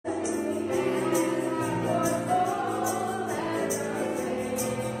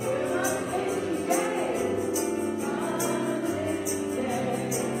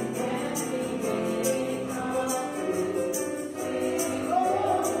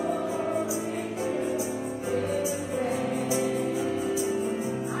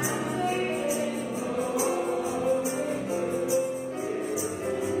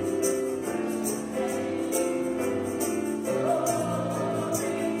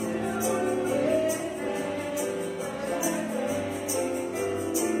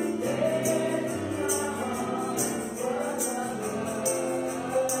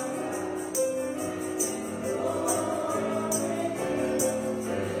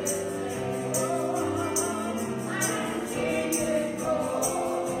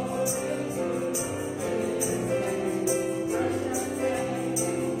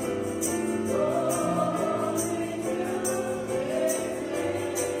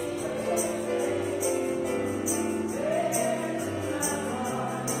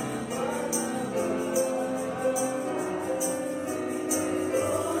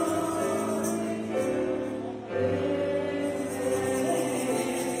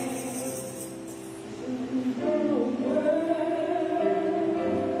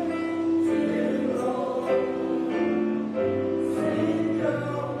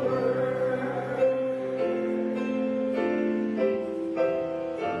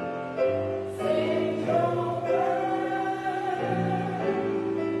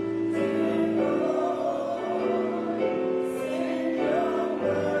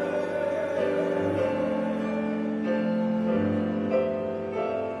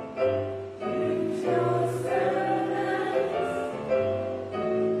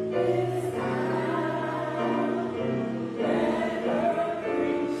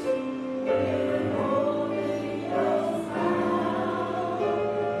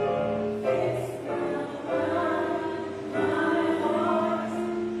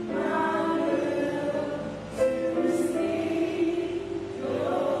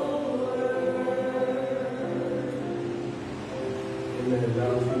Amen.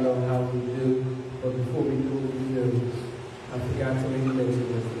 Now we know how we do, but before we do what we do, I forgot to even mention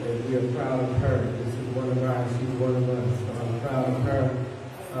this, and we are proud of her. This is one of our, she's one of us. So I'm proud of her.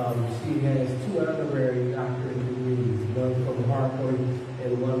 She has 2 honorary doctorate degrees, one from Harvard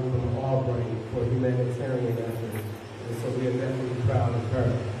and one from Auburn for humanitarian efforts. And so we are definitely proud of her.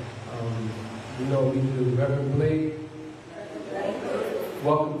 You know we do. Reverend Blake,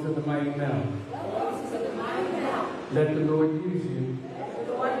 welcome to the Mighty Mountain. Let the Lord use you.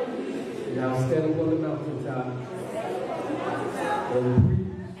 Now stand up on the mountaintop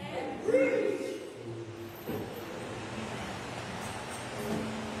and preach.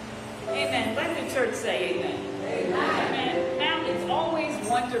 Amen. Let the church say amen. Amen. Now, it's always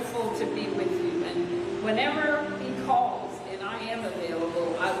wonderful to be with you. And whenever he calls and I am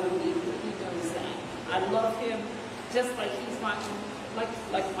available, I will be with him. He knows that. I love him just like he's my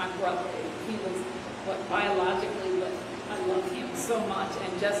brother. He was biologically, but I love him so much,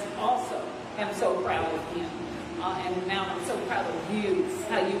 and just also am so proud of him. And now I'm so proud of you,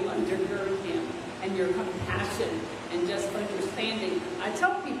 how you undergird him, and your compassion, and just understanding. I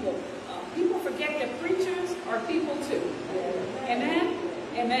tell people, people forget that preachers are people too. Amen?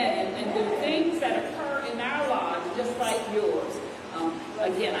 Amen. And the things that occur in our lives, just like yours.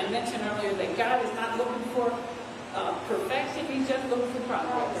 Again, I mentioned earlier that God is not looking for perfection, he's just looking for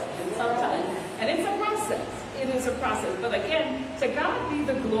progress. And sometimes, and it's a process. It is a process. But again, to God be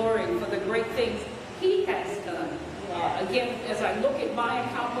the glory for the great things he has done. Again, as I look at my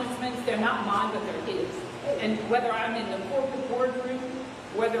accomplishments, they're not mine, but they're his. And whether I'm in the corporate boardroom,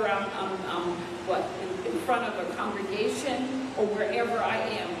 whether I'm in front of a congregation, or wherever I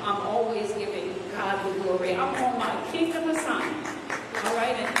am, I'm always giving God the glory. I'm on my kingdom assignment. All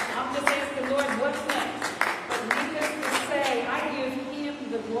right? And I'm just asking, Lord, what's next? Needless to say, I give him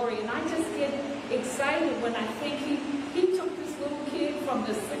the glory. And I just get excited when I think he took this little kid from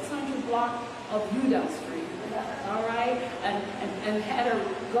the 600 block of Udall Street, all right, and had her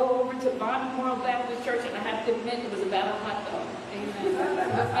go over to Bonham Memorial Baptist Church, and I have to admit it was about a hot dog. Amen. It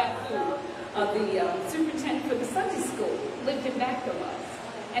was that food. The superintendent for the Sunday school lived in back of us.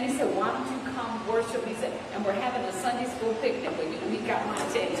 And he said, why don't you come worship? He said, and we're having a Sunday school picnic. But he got my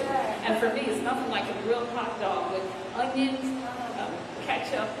attention. And for me, it's nothing like a grilled hot dog with onions,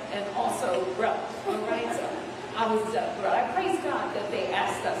 ketchup, and also relish. All right? So but I praise God that they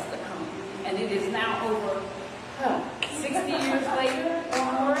asked us to come. And it is now over 60 years later or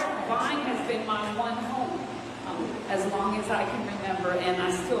more. Vine has been my one home as long as I can remember. And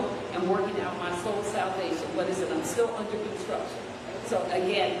I still am working out my soul salvation. What is it? I'm still under construction. So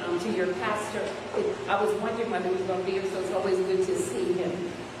again, to your pastor, I was wondering whether he was going to be here, so it's always good to see him.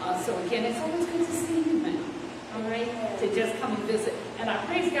 So again, it's always good to see you, man. All right? To just come and visit. And I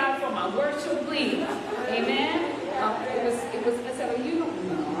praise God for my worship leader. Amen? It was, I said, oh, you don't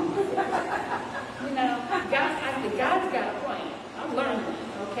know. You know, God's got a plan. I've learned that,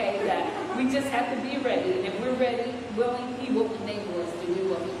 okay? That we just have to be ready. And if we're ready, willing, he will enable us to do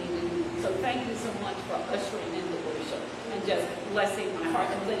what we need to do. So thank you so much for ushering in the worship and just blessing my heart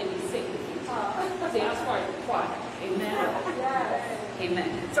and letting me sing with you. See, I started the choir. Amen? Yes.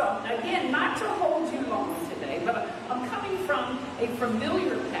 Amen. So again, not to hold you long today, but I'm coming from a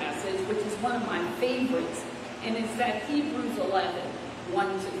familiar passage, which is one of my favorites, and it's that Hebrews 11,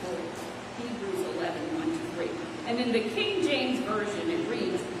 1 to 3. Hebrews 11, 1 to 3. And in the King James Version, it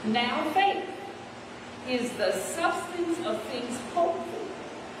reads, now faith is the substance of things hoped for,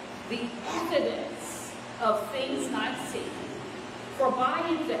 the evidence of things not seen. For by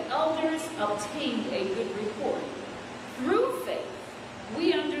it the elders obtained a good report. Through faith,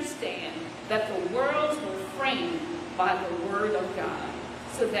 we understand that the worlds were framed by the word of God,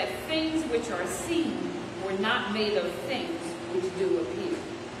 so that things which are seen were not made of things which do appear.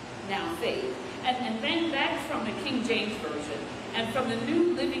 Now faith. And then that's from the King James Version. And from the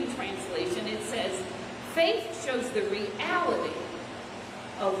New Living Translation, it says, faith shows the reality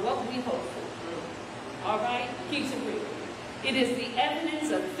of what we hope for. All right? Keeps it real. It is the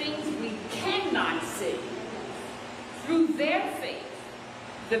evidence of things we cannot see. Through their faith,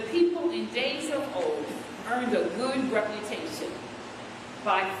 the people in days of old earned a good reputation.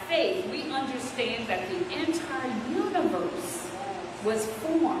 By faith, we understand that the entire universe was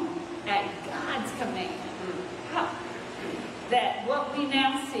formed at God's command. That what we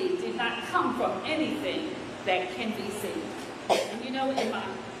now see did not come from anything that can be seen. And you know,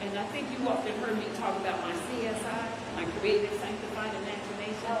 and I think you often heard me talk about my CSI, my creative sanctified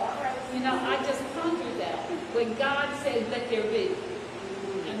imagination. You know, I just pondered that. When God said, let there be,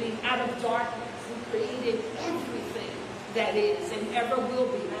 I mean, out of darkness, he created everything that is and ever will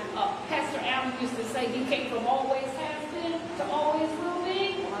be. Pastor Allen used to say he came from always has been always will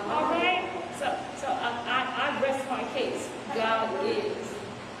be. All right? So I rest my case. God is.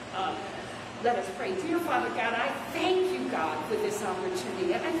 Let us pray. Dear Father God, I thank you, God, for this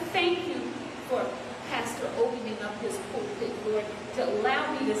opportunity. And I thank you for Pastor opening up his pulpit, Lord, to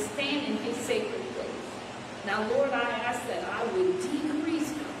allow me to stand in his sacred place. Now, Lord, I ask that I would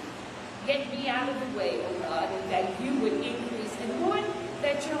decrease, get me out of the way, oh God, and that you would increase. And Lord,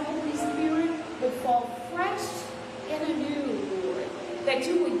 that your Holy Spirit would fall fresh and anew, Lord. That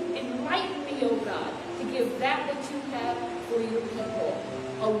you would enlighten me, oh God, to give that which you have for your people.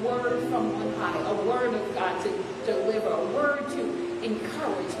 A word from on high, a word of God to deliver, a word to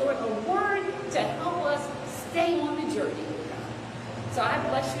encourage, Lord, a word to help us stay on the journey, oh God. So I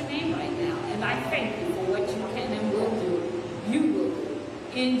bless your name right now, and I thank you for what you can and will do. You will do.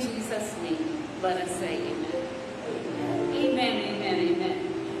 In Jesus' name, let us say amen. Amen, amen,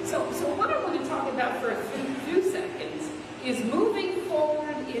 amen. So what I want to talk about for a few seconds is moving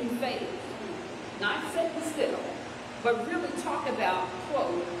forward in faith. Not sitting still, but really talk about,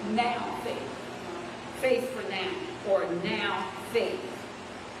 quote, now faith. Faith for now, or now faith.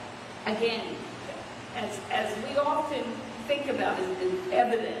 Again, as we often think about it, the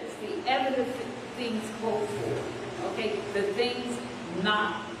evidence that things hope for, okay, the things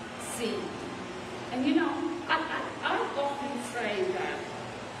not seen. And you know, I often say that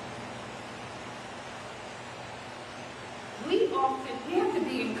we have to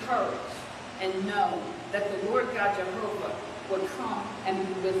be encouraged and know that the Lord God Jehovah will come and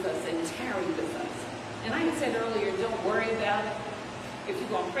be with us and tarry with us. And I said earlier, don't worry about it. If you're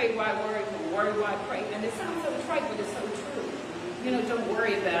going to pray, why worry? Don't worry, why pray? And it sounds so trite, but it's so true. You know, don't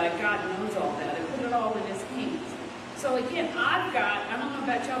worry about it. God knows all that. And put it all in his hands. So again, I don't know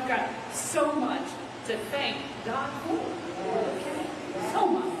about y'all, I've got so much to thank God for. Okay? So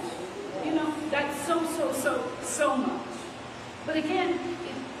much. You know, that's so much. But again,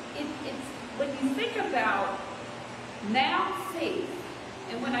 it's when you think about now faith,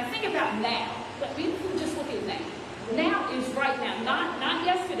 and when I think about now, let me just look at now. Now is right now, not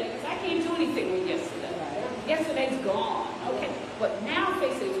yesterday, because I can't do anything with yesterday. Yesterday's gone, okay? But now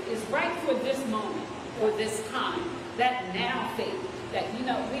faith is right for this moment, or this time. That now faith, that, you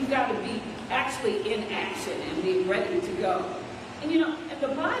know, we've got to be actually in action and be ready to go. And, you know, and the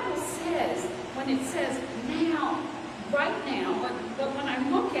Bible says, when it says now, right now, but when I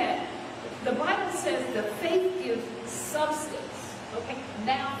look at, the Bible says the faith gives substance. Okay,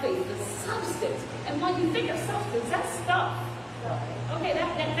 now faith, the substance. And when you think of substance, that's stuff. Okay,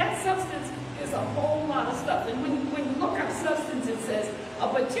 that substance is a whole lot of stuff. And when you look at substance, it says a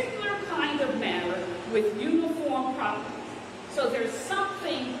particular kind of matter with uniform properties. So there's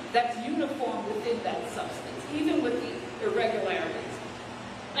something that's uniform within that substance, even with the irregularities.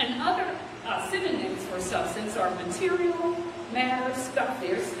 And other synonyms for substance are material, matter, stuff.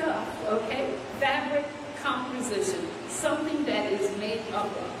 There's stuff, okay? Fabric, composition, something that is made up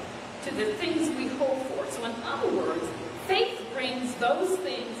of, to the things we hope for. So in other words, faith brings those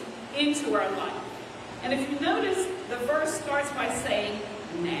things into our life. And if you notice, the verse starts by saying,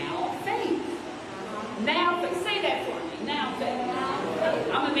 now faith. Now faith. Say that for me. Now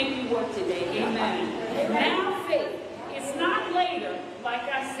faith. I'm going to make you work today. Amen. Now faith. It's not later, like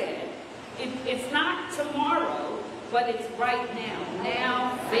I said. It's not tomorrow, but it's right now.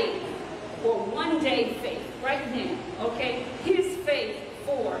 Now faith. Or one day faith, right now, okay? His faith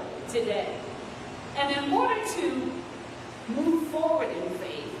for today. And in order to move forward in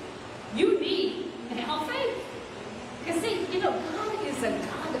faith, you need now faith. Because see, you know, God is a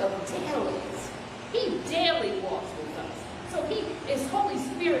God of dailies. He daily walks with us. So His Holy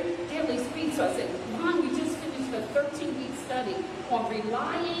Spirit daily speaks to us. And Ron, we just finished a 13-week study on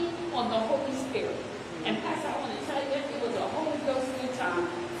relying on the Holy Spirit. And Pastor, I want to tell you, it was a Holy Ghost good time.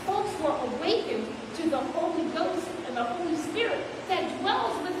 Folks were awakened to the Holy Ghost and the Holy Spirit that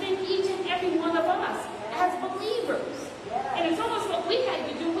dwells within each and every one of us as believers. And it's almost what we had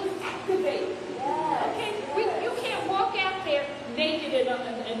to do was activate. Okay? You can't walk out there naked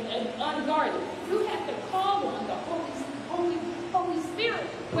and unguarded. You have to call on the Holy Spirit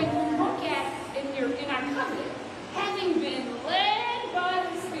when you look at in our covenant, having been led by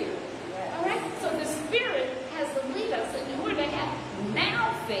the Spirit. All right? So the Spirit has to lead us. And in order to have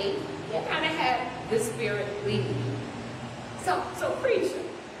now faith, you gotta have the Spirit leading you. So preacher,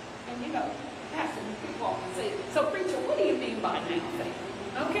 and you know, Pastor, people often say, so preacher, what do you mean by now faith?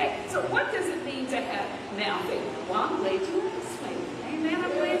 Okay, so what does it mean to have now faith? Well, I'm glad you asked me. Amen,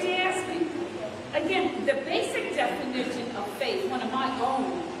 I'm glad you asked me. Again, the basic definition of faith, one of my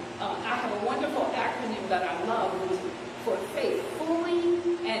own, I have a wonderful acronym that I love, which is for faith, fully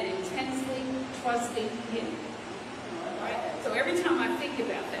and intensely trusting Him. All right? So every time I think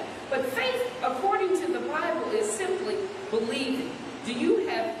about that. But faith, according to the Bible, is simply believing. Do you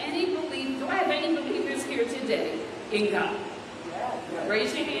have any belief? Do I have any believers here today in God? Yeah.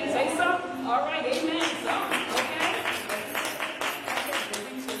 Raise your hand, say something. All right, amen. Something, okay?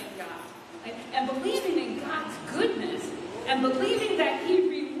 Believing in God. And believing in God's goodness and believing that He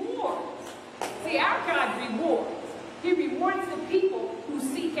rewards. See, our God rewards. He rewards the people who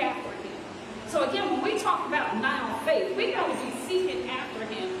seek after Him. So again, when we talk about now faith, we got to be seeking after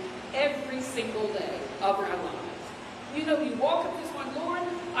Him every single day of our lives. You know, you walk up this one, Lord,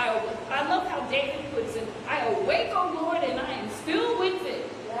 I love how David puts it, I awake, O Lord, and I am still with it.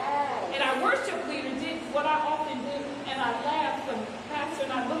 Yes. And our worship leader did what I often do, and I laughed, and Pastor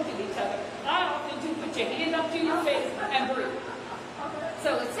and I looked at each other. I often do put your hand up to your face and breathe.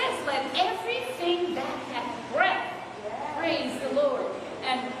 So it says, let everything that hath breath praise the Lord.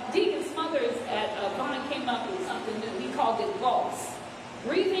 And Deacon Smothers at Bonnet came up with something new. He called it BOSS.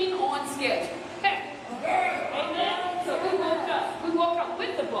 Breathing on schedule. Amen? So we woke up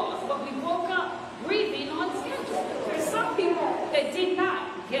with the boss, but we woke up breathing on schedule. There's some people that did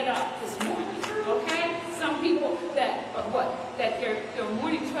not get up this morning, okay? Some people that their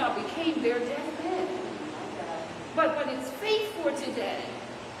morning trial became their deathbed. But it's faith for today.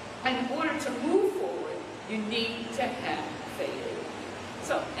 And in order to move forward, you need to have faith.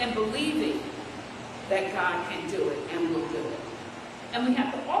 So, and believing that God can do it and will do it. And we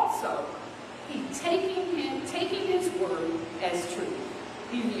have to also keep taking His word as true.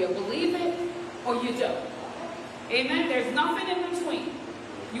 Either you believe it or you don't. Amen? There's nothing in between.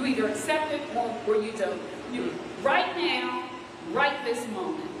 You either accept it or you don't. You, right now, right this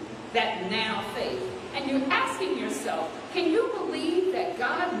moment, that now faith. And you're asking yourself, can you believe that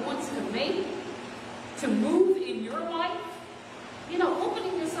God wants to move in your life? You know,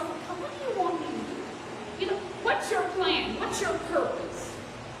 opening yourself up, what do you want me to do? You know, what's your plan? What's your purpose?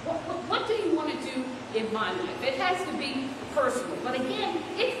 What do you want to do in my life? It has to be personal. But again,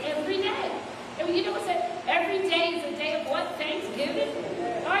 it's every day. I mean, you know what I said? Every day is a day of what? Thanksgiving?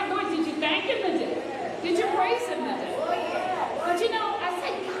 All right, Lord, did you thank Him today? Did you praise Him today? But you know, I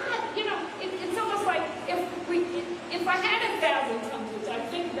said, God, you know, it's almost like if I had 1,000 tongues, which I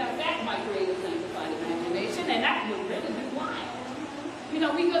think that might create a sanctified imagination, and that would really be wild. You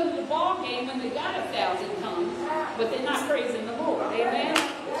know, we go to the ball game when they got 1,000 tongues, but they're not praising the Lord. Amen?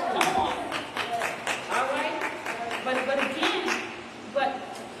 Come on. All right? But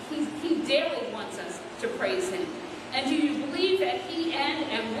He daily wants us to praise Him. And do you believe that He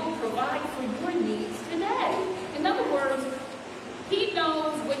and will provide for your needs today? In other words, He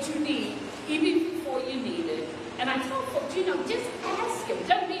knows what you need even before you need it. And I told folks, you know, just ask Him.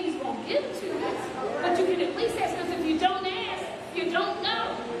 Doesn't mean He's going to give it to you, but you can at least ask, because if you don't ask, you don't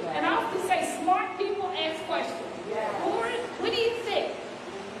know. And I often say, smart people ask questions. Lord, what do you think?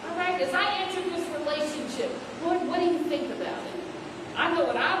 All right, as I enter this relationship, Lord, what do you think about it? I know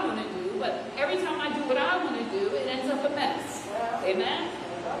what I want to do, but every time I do what I want to do, it ends up a mess. Amen?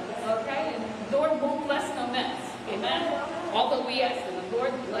 Okay? And the Lord won't bless no mess. Amen? Although we ask Him,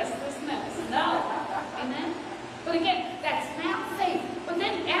 Lord, bless this mess. No. Amen? But again, that's now faith. But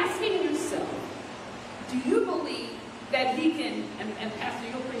then asking yourself, do you believe that He can, and Pastor,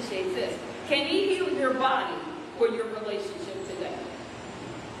 you appreciate this, can He heal your body or your relationship today?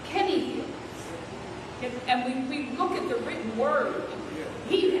 Can He heal? And we look at the written word.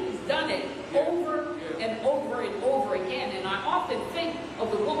 He has done it over and over and over again. And I often think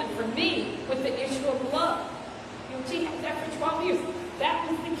of the woman, for me, with the issue of blood. You know, she had that for 12 years. That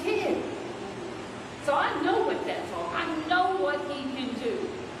was the kid. So I know what that's all. I know what He can do.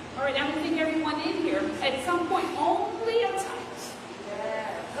 All right, I think everyone in here, at some point, only a touch.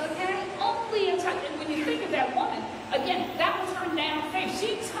 Okay? Only a touch. And when you think of that woman, again, that was her now faith.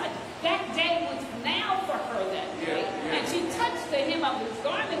 She touched. That day was now for her that day. And she touched the hem of His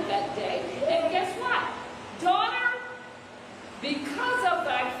garment that day. And guess what? Daughter, because of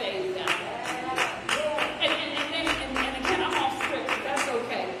thy faith now. And again, I'm off script, but that's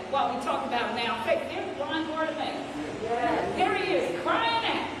okay. While we talk about now faith, there's blind Bartimaeus. Here he is, crying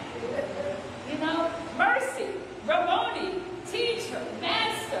out. You know, mercy, Rabboni, teacher,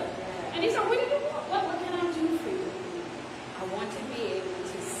 master. And he said, what do you want? What can I do for you? I want to be able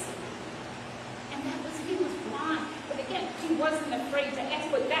to see. And he was blind. But again, he wasn't afraid to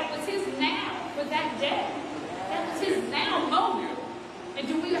ask, but that was his now for that day. That was his now moment. And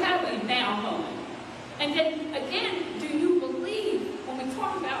do we have a now moment? And then again, do you believe, when we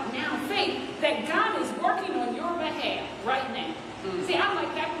talk about now faith, that God is working on your behalf right now? See, I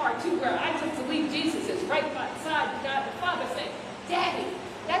like that part too, where I just believe Jesus is right beside God the Father saying, Daddy,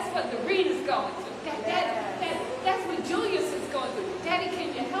 that's what the reader's going through. That's what Julius is going through. Daddy,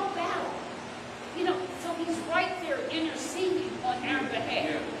 can you help out? You know, so he's right there interceding on our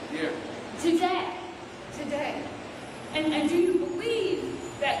behalf. Yeah. Today. And do you believe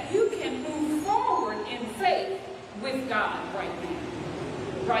that you can move forward in faith with God right now?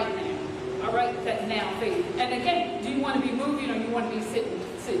 Right now. All right? That now faith. And again, do you want to be moving or you want to be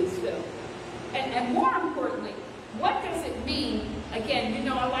sitting still? And more importantly, what does it mean? Again, you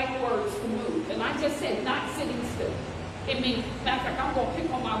know I like words to move. And I just said not sitting still. It means, matter of fact, I'm going to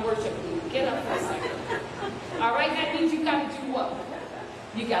pick on my worship leader. Get up for a second. All right? That means you got to do what?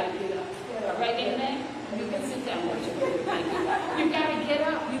 You got to get up. All right? Amen? You can sit down, worship leader. Thank you. You got to get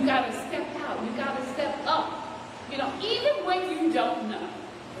up. You got to step out. You got to step up. You know, even when you don't know.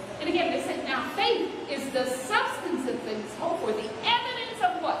 And again, they said, now faith is the substance of things hoped for, the evidence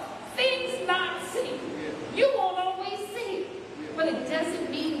of what? Things not seen. You won't always see it. But it doesn't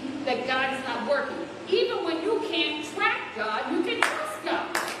mean that God's not working. Even when you can't track God, you can trust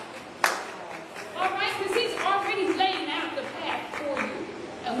God. All right? Because he's already laying out the path for you.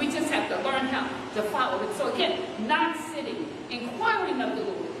 And we just have to learn how to follow it. So again, not sitting, inquiring of the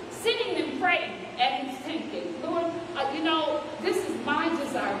Lord, sitting and praying at his tent gate. Lord, you know, this is my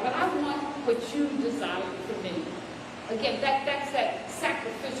desire, but I want what you desire for me. Again, that's that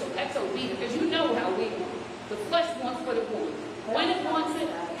sacrificial, that's obedient, because you know how we are. The flesh wants what it wants. When it wants it,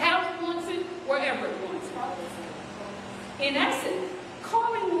 how it wants it, wherever it wants it. In essence,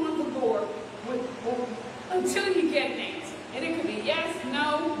 calling on the Lord until you get an answer. And it could be yes,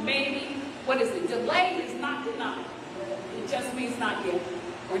 no, maybe. What is it? Delay is not denied. It just means not yet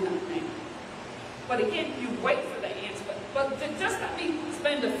or not now. But again, you wait for the answer. But just let me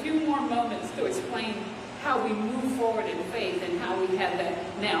spend a few more moments to explain how we move forward in faith and how we have that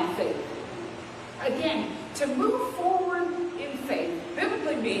now faith. Again, to move forward in faith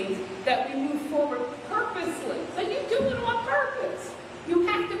biblically means that we move forward purposely. So you do it on purpose. You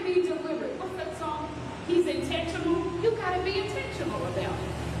have to be deliberate. What's that song? He's intentional. You got to be intentional about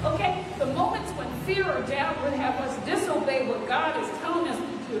it. Okay? The moments when fear or doubt would have us disobey what God is telling us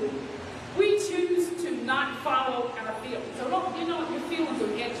to do, we choose to not follow our feelings. So don't, you know, your feelings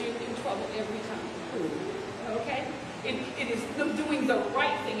will get you in trouble every time. Okay? It is doing the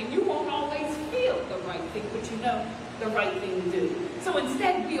right thing, and you won't always feel the right thing, but you know the right thing to do. So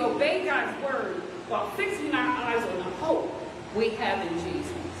instead, we obey God's word while fixing our eyes on the hope we have in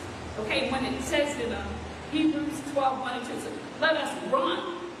Jesus. Okay, when it says in Hebrews 12:1 and 2, says, let us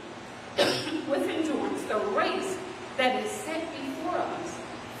run with endurance the race that is set before us,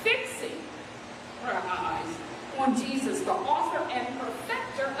 fixing our eyes on Jesus, the author and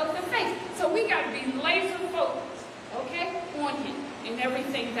perfecter of the faith. So we got to be laser focused. Okay? On him in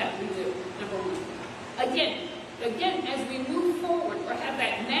everything that we do, number one. Again, as we move forward or have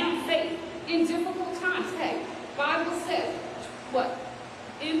that now faith in difficult times, hey, Bible says, what?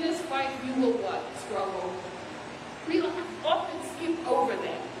 In this fight you will what? Struggle. We often skip over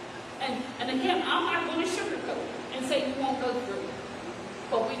that. And again, I'm not going to sugarcoat it and say you won't go through it.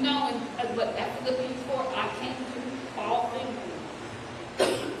 But we know what that Philippians 4, I can do all things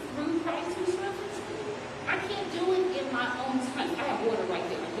through Christ who strengthens me. I can't do it in my own strength. I have water right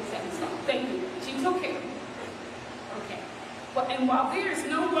there. I just haven't stopped. Thank you. She took care of me. Okay. And while there is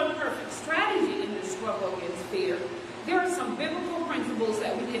no one perfect strategy in this struggle against fear, there are some biblical principles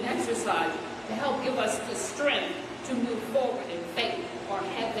that we can exercise to help give us the strength to move forward in faith or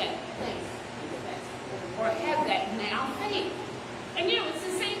have that faith. Or have that now faith. And you know, it's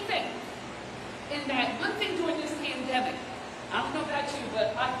the same thing. In that one thing during this pandemic, I don't know about you,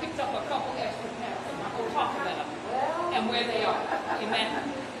 but I picked up a couple extra pounds, and I will talk about them and where they are.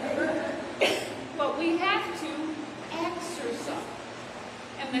 Amen? But we have to exercise.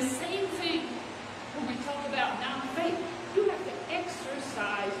 And the same thing when we talk about now faith, you have to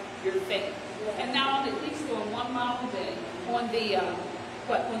exercise your faith. And now I'm at least doing 1 mile a day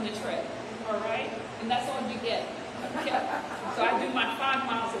on the tread. All right? And that's all you get. Okay? So I do my 5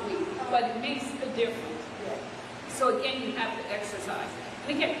 miles a week, but it makes a difference. So again, you have to exercise.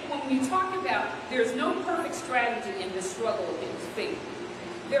 And again, when we talk about there's no perfect strategy in the struggle against faith,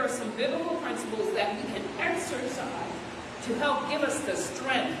 there are some biblical principles that we can exercise to help give us the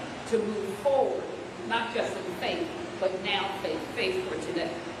strength to move forward, not just in faith, but now faith for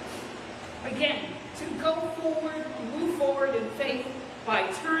today. Again, to go forward, move forward in faith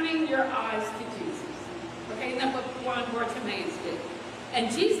by turning your eyes to Jesus. Okay, and that's what Juan Bartimaeus did. And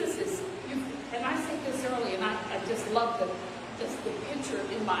Jesus is, and I said this earlier, and I just love the picture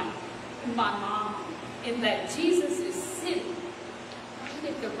in my mind, in that Jesus is sitting right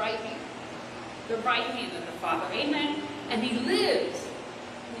at the right hand of the Father. Amen? And he lives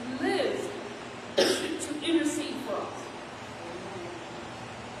to intercede for us.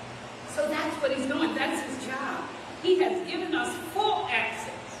 So that's what he's doing. That's his job. He has given us full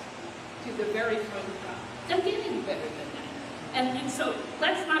access to the very throne of God. Doesn't get any better than that. And so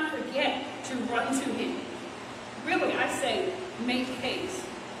let's not forget to run to him. Really, I say, make haste.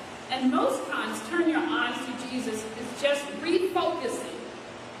 And most times, turn your eyes to Jesus is just refocusing.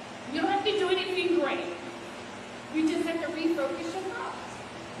 You don't have to do anything great. You just have to refocus your thoughts.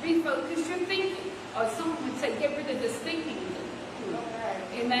 Refocus your thinking. Or someone would say, get rid of this thinking.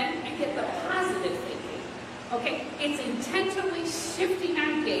 Amen? And get the positive thinking. Okay? It's intentionally shifting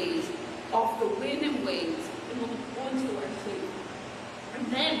our gaze off the wind and waves and onto our King. And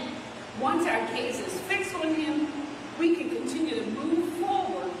then, once our gaze is fixed on him, we can continue to move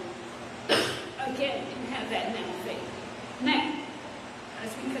forward again and have that now faith. Now,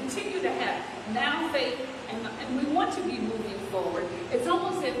 as we continue to have now faith, and we want to be moving forward, it's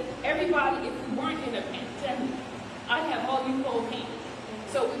almost if everybody, if we weren't in a pandemic, I'd have all you hold hands.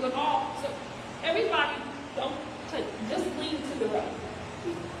 So we would all, so everybody, don't click, just lean to the right.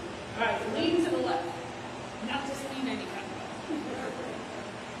 All right, lean to the left. Not just lean any kind of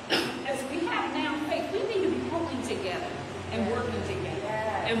way. As we have now faith, we need to be holding together and working together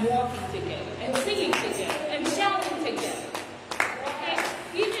and walking together and singing together and shouting together. Okay?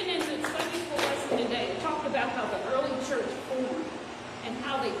 Even in the Sunday school lesson today, it talked about how the early church formed and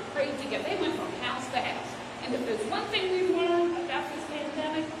how they prayed together. They went from house to house. And if there's one thing we've learned about this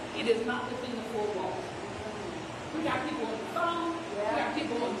pandemic, it is not within the four walls. We got people on the phone, we got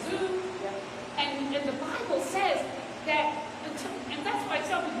people on Zoom, and the Bible says that, and that's why I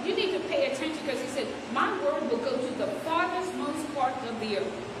tell people, you need to pay attention, because he said, my word will go to the farthest most part of the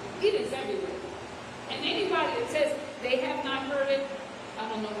earth. It is everywhere. And anybody that says they have not heard it, I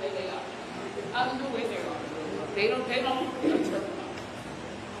don't know where they are. I don't know where they are. They don't turn them.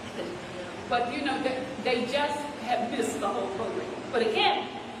 But you know, they just have missed the whole program. But again,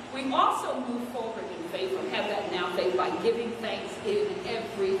 we also move forward in faith and have that now faith by giving thanks in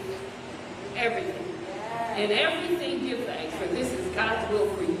everything. Everything. In everything give thanks, for this is God's will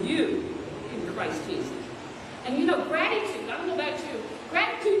for you in Christ Jesus. And you know, gratitude, I don't know about you,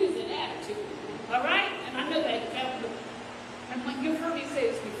 gratitude is an attitude. All right? And I know that, and you've heard me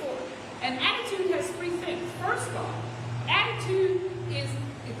say this before. An attitude has three things. First of all, attitude is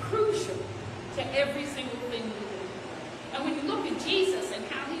crucial to every single thing we do. And when you look at Jesus and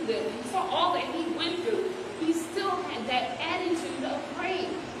how he lived, and you saw all that he went through, he still had that attitude of praise,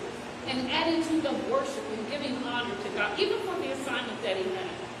 an attitude of worship and giving honor to God, even for the assignment that he had.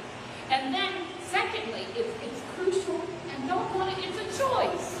 And then, secondly, it's crucial, and don't want it, it's a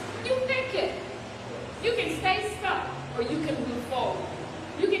choice. You pick it. You can stay stuck, or you can move forward.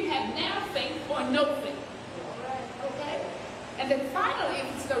 You can have now faith or no faith. Okay? And then finally,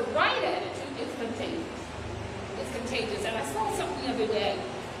 if it's the right attitude, it's contagious. It's contagious. And I saw something the other day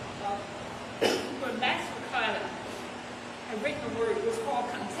where Max Lucado had written a word. It was called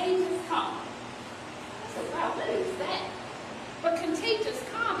contagious calm. I said, wow, what is that? But contagious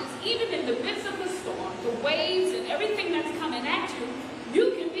calm is even in the midst of the storm, the waves and everything that's coming at you,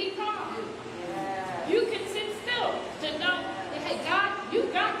 you can be calm. Yeah. You can sit still to know, hey, God, you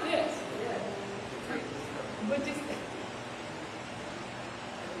got this. But just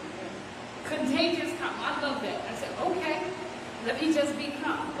contagious calm. I love that. I said, okay, let me just be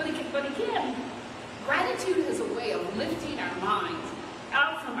calm. But again, gratitude is a way of lifting our minds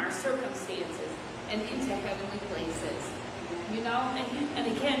out from our circumstances and into heavenly places. You know, and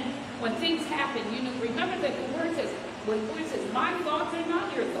again, when things happen, you know, remember that the word says, when the word says, my thoughts are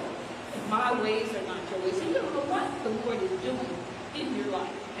not your thoughts, and my ways are not your ways. So you don't know what the Lord is doing in your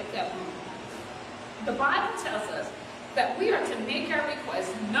life at that moment. The Bible tells us that we are to make our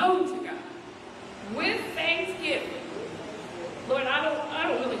requests known to God with thanksgiving. Lord, I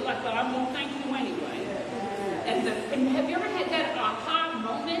don't really like that. I'm gonna thank you anyway. And have you ever had that aha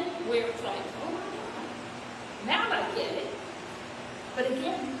moment where it's like, oh my God, now I get it. But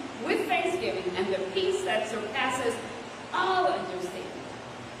again, with thanksgiving and the peace that surpasses all understanding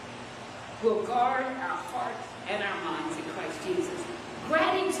will guard our hearts and our minds in Christ Jesus.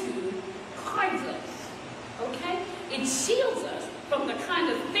 Gratitude guards us, okay? It shields us from the kind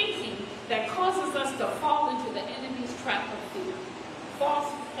of thinking that causes us to fall into the enemy's trap of fear.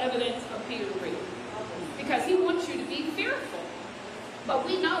 False evidence appears real. Because he wants you to be fearful. But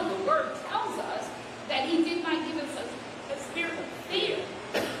we know the word tells us that he did not give us a spirit of fear,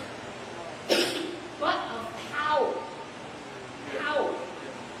 but of power. Power.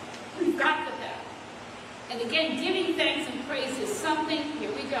 We've got the power. And again, giving thanks and praise is something,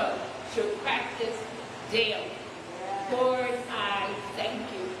 here we go, should practice daily. Lord, I thank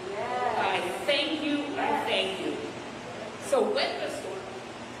you. I thank you. I thank you. So when the storm,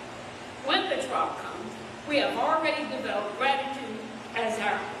 when the trial comes, we have already developed gratitude as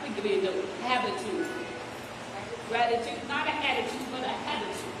our, we could be a habitude. Gratitude, not an attitude, but a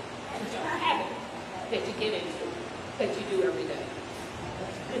habitude. It's your habit that you get into, that you do every day.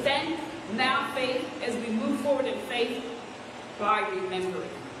 And then, now faith, as we move forward in faith, by remembering.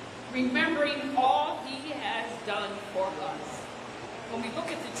 Remembering all he has done for us. When we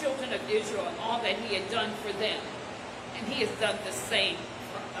look at the children of Israel and all that he had done for them, and he has done the same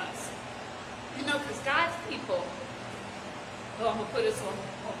for us. You know, because God's people, I'm going to put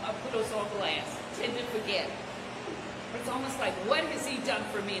us on blast, tend to forget. It's almost like, what has he done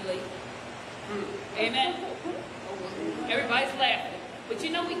for me, Lee? Amen? Everybody's laughing. But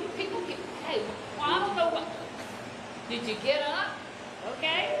you know, people get, hey, well, I don't know what. Did you get up?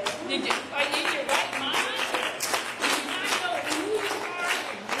 Okay? Are you in your right mind? Did you not know who you are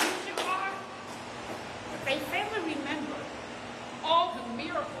and whose you are? But they fail to remember all the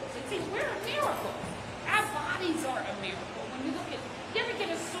miracles. And see, we're a miracle. Our bodies are a miracle. When you look at, you ever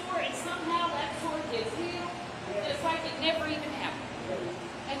get a sore and somehow that sore gets healed? It's like it never even happened.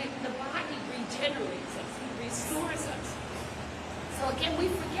 And the body regenerates us. It restores us. So again, we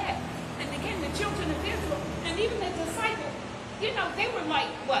forget. And again, the children of Israel, and even the disciples, you know, they were like,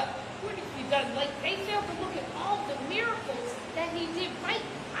 what? What have you done? Like, they failed to look at all the miracles that he did right.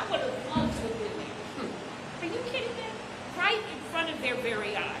 I would have loved to have been there. Are you kidding me? Right in front of their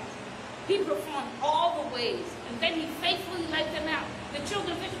very eyes. He performed all the ways, and then he faithfully led them out. The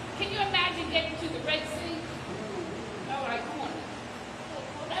children of Israel, can you imagine getting to the Red Sea? All right, come on.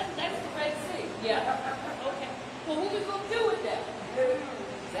 Well, that's the Red Sea. Yeah. Okay. Well, what are we going to do with that?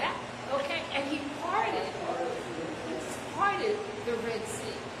 That? Okay. And he parted the Red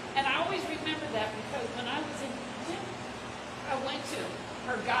Sea. And I always remember that because when I was in Egypt, I went to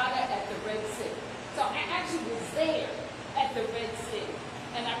Hurghada at the Red Sea. So I actually was there at the Red Sea.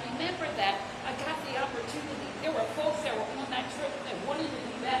 And I remember that I got the opportunity. There were folks that were on that trip that wanted to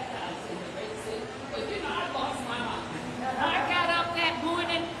be baptized in the Red Sea. But you know, I lost my mind. I got up that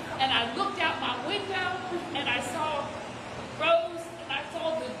morning and I looked out my window and I saw rose and I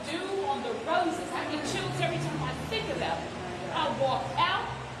saw the dew on the roses. I get chills every time I think about it. I walked out.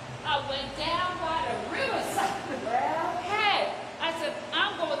 I went down by the riverside. Hey, I said,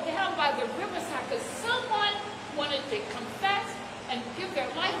 I'm going down by the riverside because someone wanted to confess and give their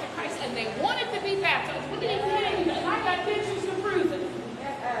life to Christ, and they wanted to be baptized. We didn't even have anything. I got pictures to prove it.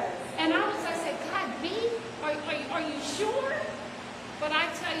 And I said, God, me? Are you sure? But I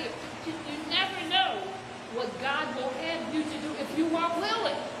tell you, you never know what God will have you to do if you are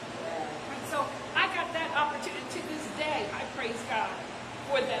willing. And so I got that opportunity to this day. I praise God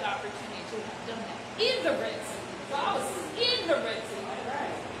for that opportunity to have done that in the Red Sea. So I was in the Red Sea.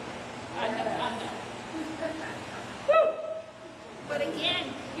 I know. Woo! But again,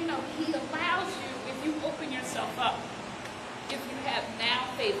 you know, he allows you, if you open yourself up, if you have now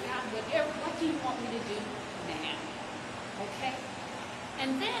faith, God, what do you want me to do now? Okay?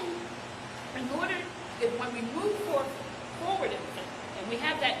 And then, in order, when we move forward in faith, and we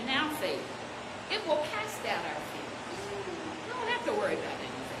have that now faith, it will cast out our fear. You don't have to worry about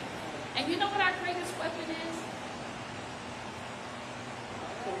anything. And you know what our greatest weapon is?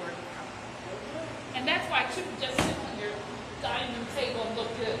 The Word of God. And that's why I shouldn't just sit on your dining room table and look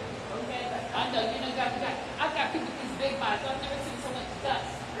good. Okay? I know, you know, I've got people with these big Bibles. I've never seen so much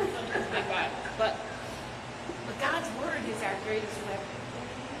dust on these big Bibles. But God's Word is our greatest weapon.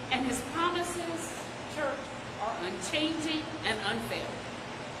 And His promises, church, are unchanging and unfailing.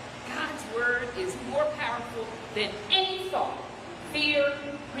 God's Word is more powerful than any thought, fear,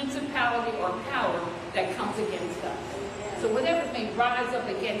 principality, or power that comes against us. So whatever may rise up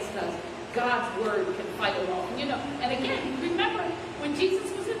against us, God's Word can fight it off. You know, and again, remember when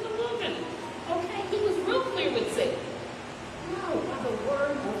Jesus was in the wilderness, okay, he was real clear with Satan. No, by the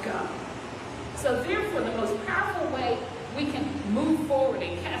Word of God. So therefore, the most powerful way we can move forward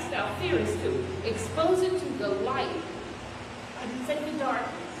and cast out fear is to expose it to the light. I didn't say the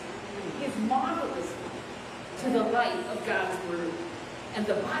darkness. His marvelous light, to the light of God's Word. And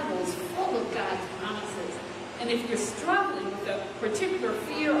the Bible is full of God's promises. And if you're struggling with a particular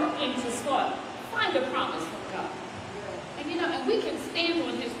fear or anxious thought, find a promise from God. And you know, and we can stand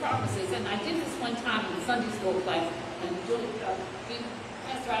on His promises. And I did this one time in Sunday school class. And Julius,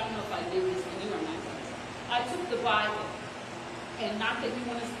 Pastor, I don't know if I did this when you were in my class. I took the Bible, and not that you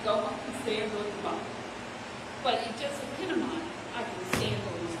want us to go up and stand on the Bible, but it just epitomized, I can stand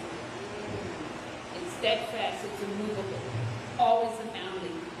on His Word. It's steadfast, it's immovable, always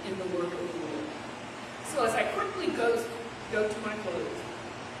abounding in the Word of the Lord. So as I quickly go to my close,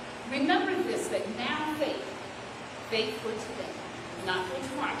 remember this, that now faith for today, Not for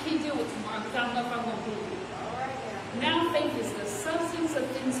tomorrow. I can't deal with tomorrow because I don't know if I'm going to be here. Now faith is the substance of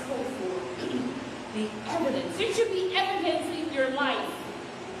things hoped for. The evidence. There should be evidence in your life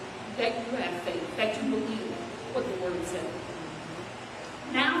that you have faith, that you believe what the Word said.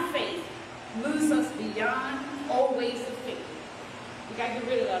 Now faith moves us beyond old ways of thinking. We got to get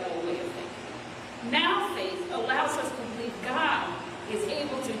rid of that old way of thinking. Now faith allows us to believe God is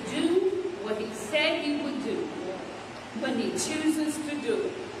able to do what He said He would do when He chooses to do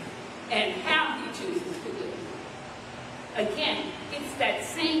it and how He chooses to do it. Again, it's that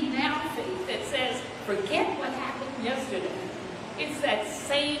same now faith that says, forget what happened yesterday. It's that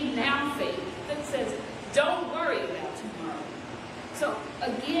same now faith that says, don't worry about tomorrow. So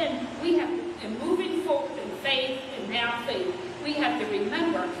again, we have to, in moving forward in faith and now faith, we have to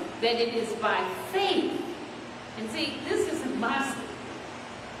remember that it is by faith. And see, this isn't my story.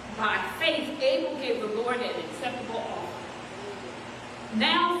 By faith, Abel gave the Lord an acceptable offer.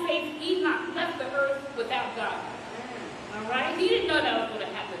 Now faith, Enoch left the earth without God. All right? He didn't know that was going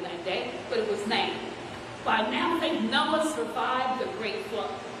to happen that day, but it was now. By now faith, Noah survived the great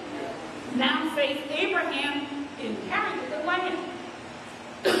flood. Now faith, Abraham inherited the land.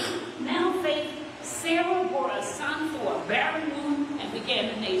 Now faith, Sarah bore a son for a barren womb and began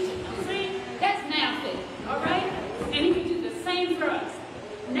a nation. Now, see? That's now faith. All right? And He can do the same for us.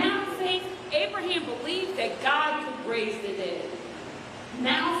 Now faith, Abraham believed that God could raise the dead.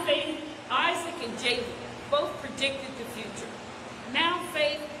 Now faith, Isaac and Jacob both predicted the future. Now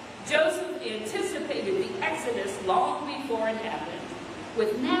faith, Joseph anticipated the Exodus long before it happened.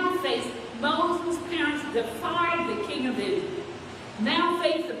 With now faith, Moses' parents defied the king of Israel. Now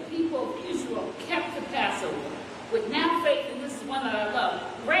faith, the people of Israel kept the Passover. With now faith, and this is one that I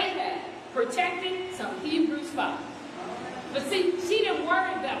love, Rahab protected some Hebrew spies. But see, she didn't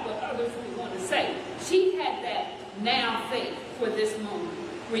worry about what others were going to say. She had that now faith for this moment,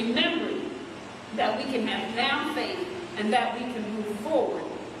 remembering that we can have now faith and that we can move forward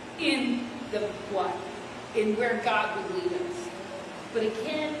in the what? In where God would lead us. But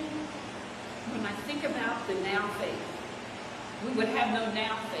again, when I think about the now faith, we would have no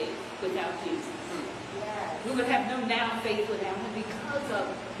now faith without Jesus. Yes. We would have no now faith without Him because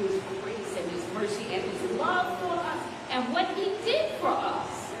of His grace and His mercy and His love for us and what He did for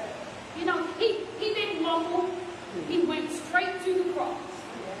us. You know, He didn't mumble. He went straight to the cross.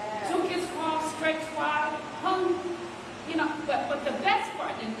 Yes. Took His cross, stretched wide, hung. You know, but the best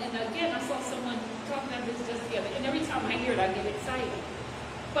part, and again, I saw someone talking about this just the other, and every time I hear it, I get excited.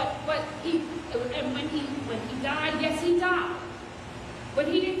 But He, and when he died, yes, He died. But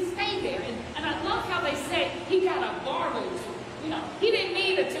He didn't stay there. And I love how they say He got a borrowed tomb. You know, He didn't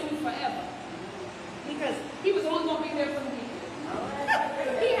need a tomb forever. Because He was only going to be there for the weekend.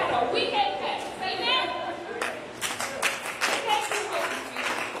 He had a weekend pass. Amen?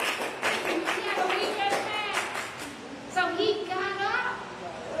 He had a weekend pass. So He got up.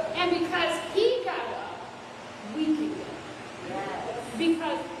 And because He got up, we can get up.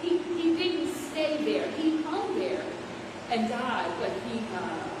 Because he didn't stay there. He hung there and died, but He got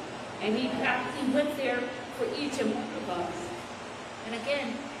up. And He went there for each and one of us. And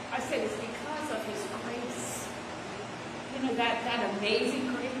again, I say it's because of His grace. You know, that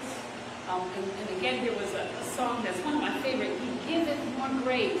amazing grace. And again, there was a song that's one of my favorite, He giveth more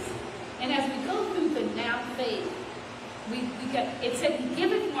grace. And as we go through the now faith, it said, He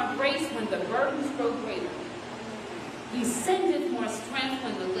giveth more grace when the burdens grow greater. He sendeth more strength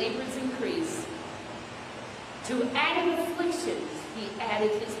when the labors increase. To added afflictions, He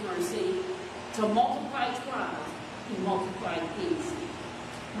added His mercy. To multiply trials, He multiplied peace.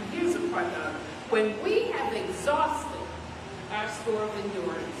 Now here's the part of it. When we have exhausted our store of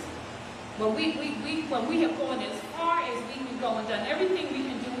endurance, when we have gone as far as we can go and done everything we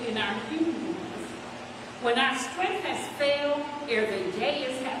can do in our humanness, when our strength has failed ere the day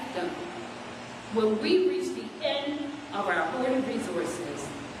is half done, when we reach the end of our hoarded resources,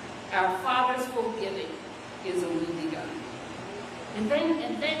 our Father's forgiving is only begun. And then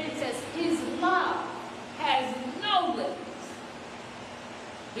it says, His love has no limits.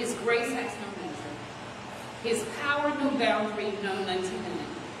 His grace has no measure. His power no boundary known unto man.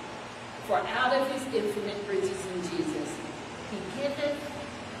 For out of His infinite riches in Jesus, He giveth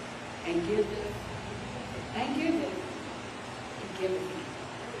and giveth and giveth and giveth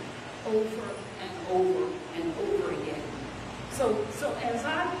over and over and over again. So as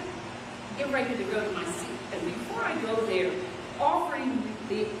I get ready to go to my seat, and before I go there, offering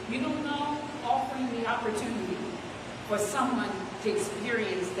the opportunity for someone to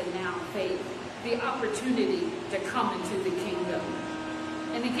experience the now faith, the opportunity to come into the kingdom.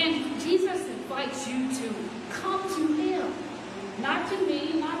 And again, Jesus invites you to come to Him. Not to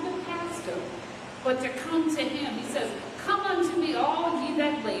me, not the pastor, but to come to him. He says, come unto me, all ye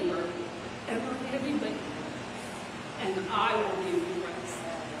that labor and are heavy laden, and I will give you rest.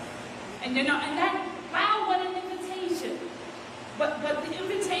 And and that, wow, what an invitation. But the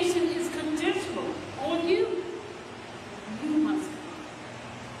invitation is conditional on you. You must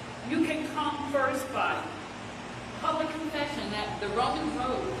come. You can come first by public confession at the Roman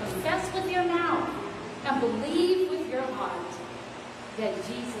road. Confess with your mouth and believe with your heart that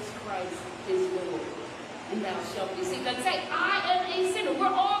Jesus Christ is Lord, and thou shalt be saved. And say, I am a sinner. We're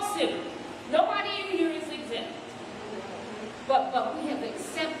all sinners. Nobody in here is exempt. But we have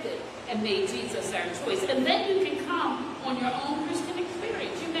accepted and made Jesus our choice. And then you can come on your own Christian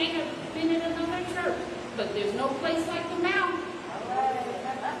experience. You may have been in another church, but there's no place like the Mount.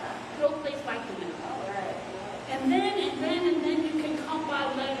 No place like the Mount. And then you can come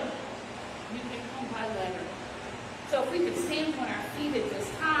by letter. You can come by letter. So if we could stand on our feet at this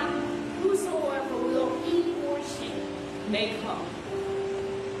time, whosoever will, he or she may come.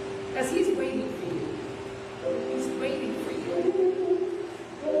 Because he's waiting for you. He's waiting for you.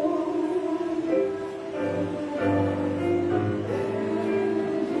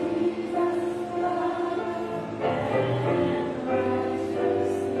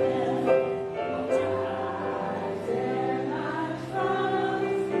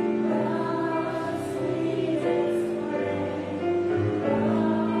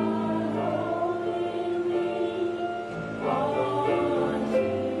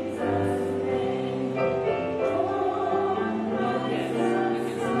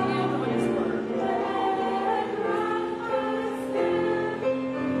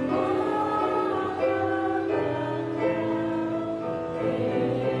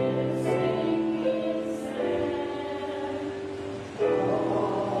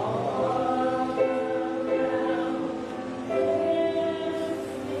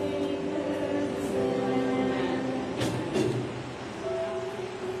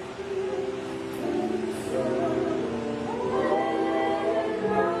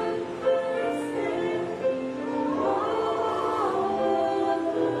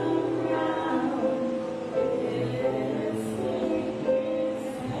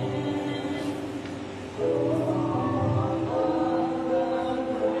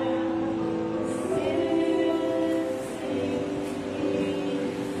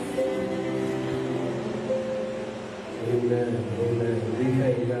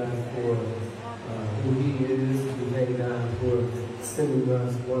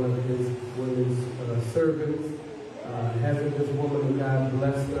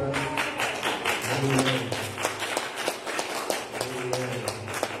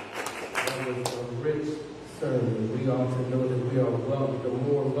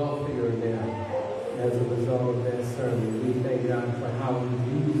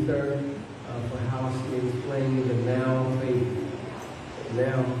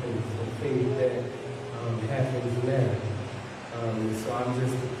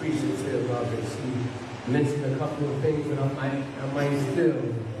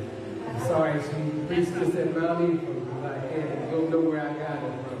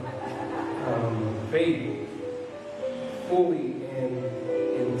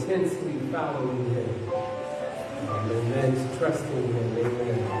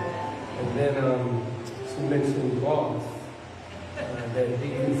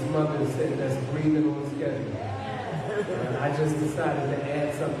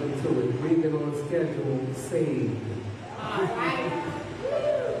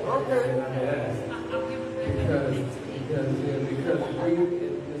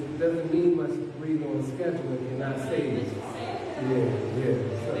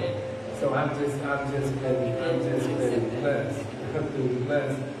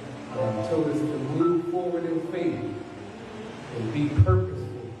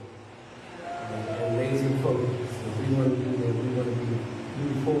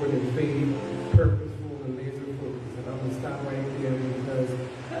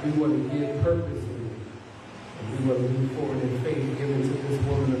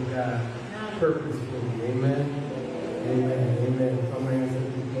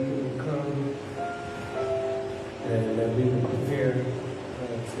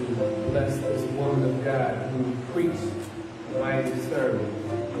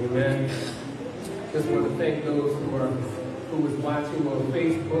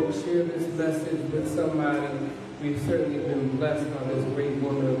 We've certainly been blessed on this great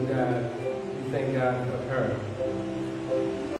woman of God. We thank God for her.